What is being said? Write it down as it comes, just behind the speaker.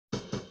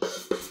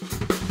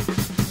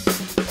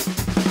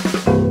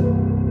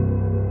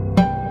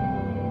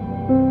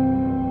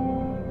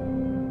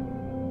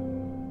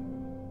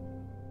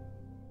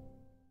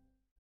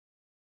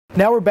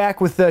Now we're back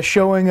with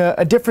showing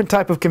a different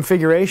type of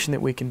configuration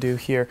that we can do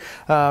here.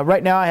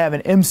 Right now I have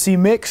an MC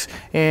mix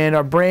and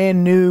our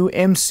brand new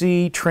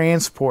MC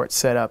transport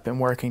set up and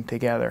working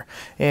together.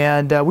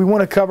 And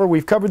we've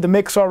covered the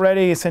mix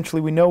already.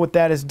 Essentially we know what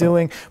that is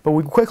doing, but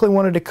we quickly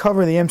wanted to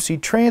cover the MC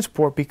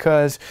transport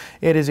because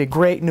it is a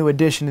great new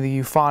addition to the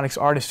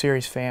Euphonix Artist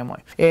Series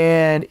family.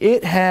 And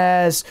it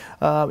is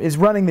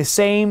running the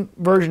same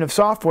version of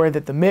software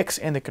that the mix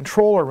and the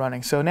control are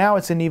running. So now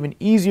it's an even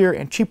easier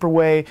and cheaper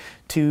way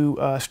to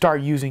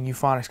start using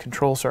Euphonix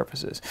control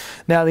surfaces.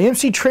 Now the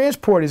MC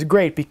transport is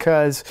great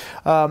because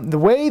the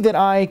way that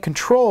I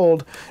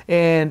controlled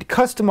and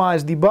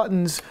customized the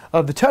buttons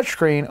of the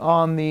touchscreen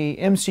on the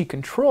MC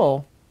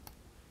control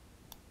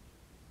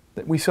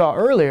that we saw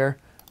earlier,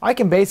 I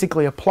can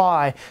basically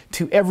apply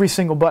to every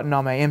single button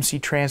on my MC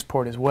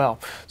transport as well.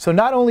 So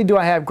not only do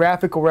I have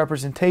graphical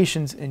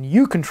representations in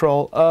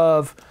U-control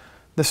of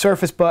the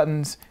surface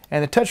buttons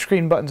and the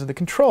touchscreen buttons of the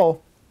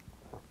control,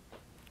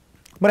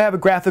 but I have a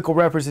graphical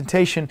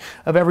representation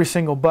of every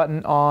single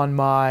button on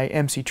my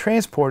MC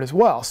transport as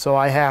well. So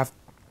I have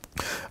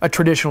a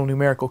traditional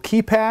numerical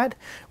keypad,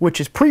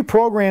 which is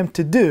pre-programmed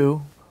to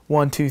do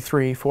 1, 2,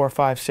 3, 4,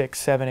 5, 6,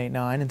 7, 8,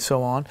 9, and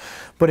so on.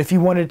 But if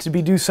you wanted to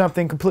do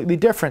something completely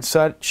different,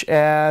 such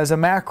as a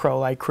macro,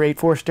 like create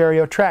 4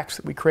 stereo tracks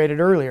that we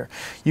created earlier,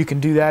 you can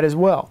do that as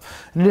well.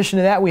 In addition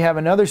to that, we have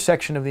another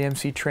section of the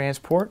MC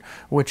transport,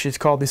 which is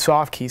called the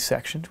soft key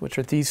section, which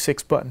are these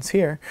 6 buttons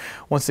here.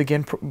 Once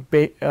again,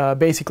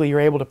 basically you're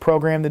able to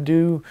program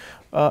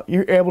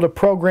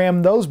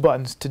those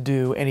buttons to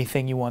do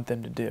anything you want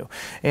them to do.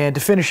 And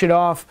to finish it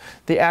off,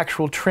 the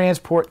actual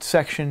transport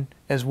section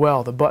as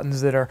well, the buttons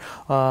that are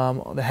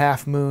the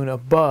half moon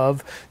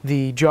above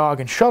the jog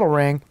and shuttle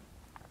ring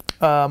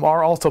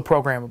are also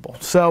programmable.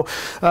 So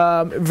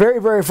very,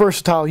 very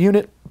versatile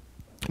unit.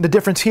 The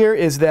difference here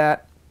is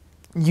that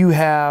you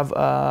have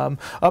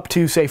up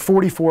to, say,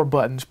 44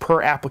 buttons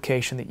per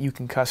application that you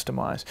can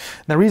customize.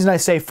 And the reason I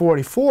say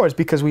 44 is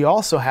because we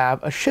also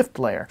have a shift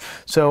layer.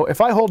 So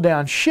if I hold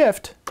down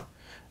shift,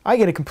 I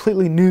get a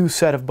completely new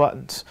set of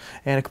buttons,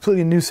 and a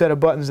completely new set of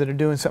buttons that are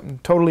doing something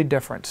totally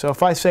different. So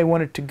if I say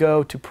wanted to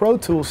go to Pro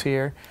Tools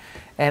here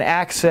and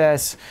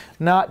access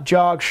not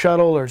jog,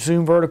 shuttle, or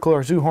zoom vertical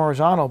or zoom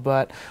horizontal,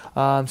 but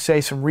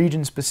say some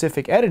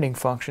region-specific editing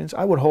functions,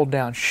 I would hold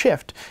down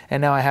shift,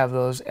 and now I have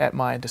those at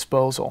my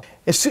disposal.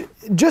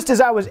 Just as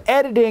I was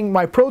editing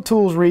my Pro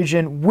Tools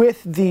region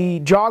with the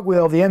jog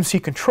wheel of the MC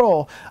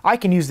control, I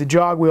can use the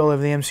jog wheel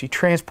of the MC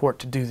transport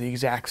to do the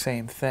exact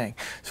same thing.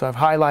 So I've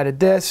highlighted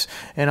this,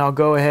 and I'll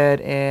go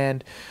ahead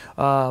and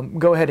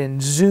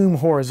zoom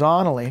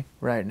horizontally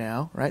right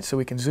now, right? So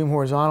we can zoom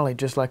horizontally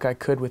just like I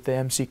could with the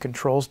MC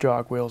controls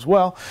jog wheel as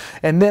well.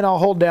 And then I'll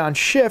hold down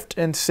shift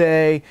and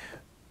say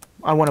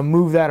I want to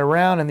move that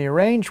around in the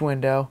arrange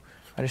window.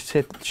 I just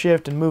hit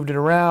shift and moved it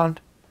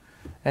around,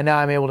 and now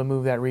I'm able to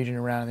move that region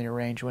around in the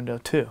arrange window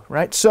too,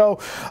 right? So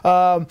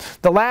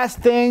the last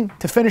thing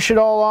to finish it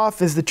all off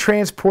is the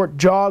transport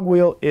jog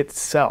wheel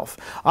itself.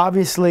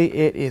 Obviously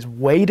it is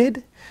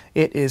weighted,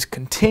 it is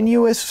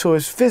continuous, so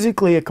it's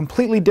physically a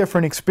completely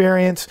different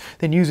experience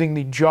than using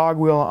the jog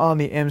wheel on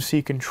the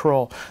MC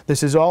control.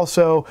 This is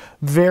also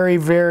very,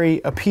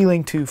 very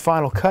appealing to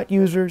Final Cut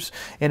users,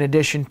 in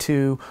addition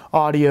to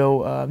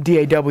audio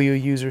DAW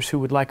users who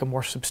would like a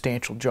more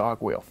substantial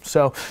jog wheel.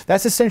 So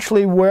that's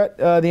essentially what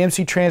the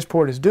MC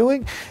transport is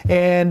doing,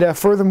 and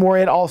furthermore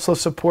it also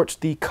supports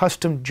the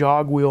custom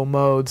jog wheel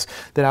modes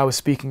that I was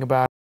speaking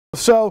about.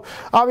 So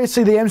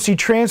obviously the MC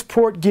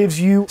transport gives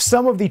you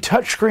some of the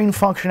touchscreen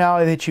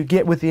functionality that you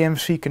get with the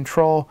MC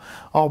control,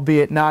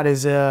 albeit not quite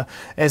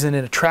as an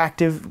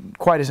attractive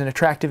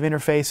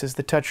interface as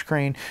the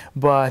touchscreen,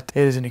 but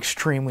it is an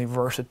extremely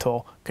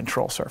versatile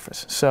control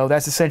surface. So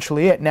that's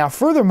essentially it. Now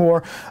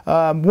furthermore,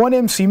 one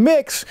MC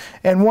mix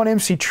and one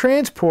MC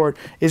transport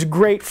is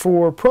great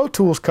for Pro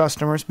Tools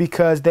customers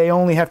because they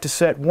only have to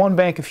set one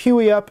bank of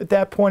Huey up at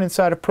that point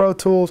inside of Pro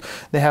Tools.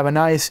 They have a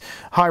nice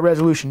high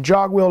resolution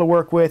jog wheel to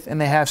work with, and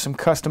they have some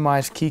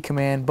customized key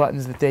command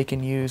buttons that they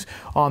can use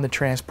on the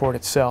transport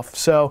itself.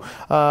 So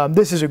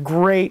this is a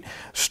great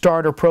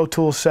starter Pro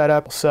Tools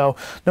setup. So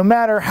no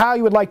matter how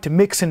you would like to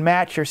mix and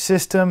match your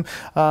system,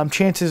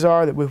 chances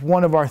are that with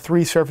one of our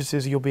 3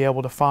 surfaces you'll be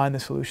able to find the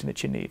solution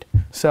that you need.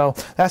 So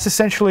that's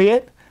essentially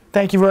it.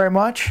 Thank you very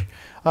much.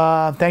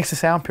 Thanks to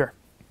SoundPure.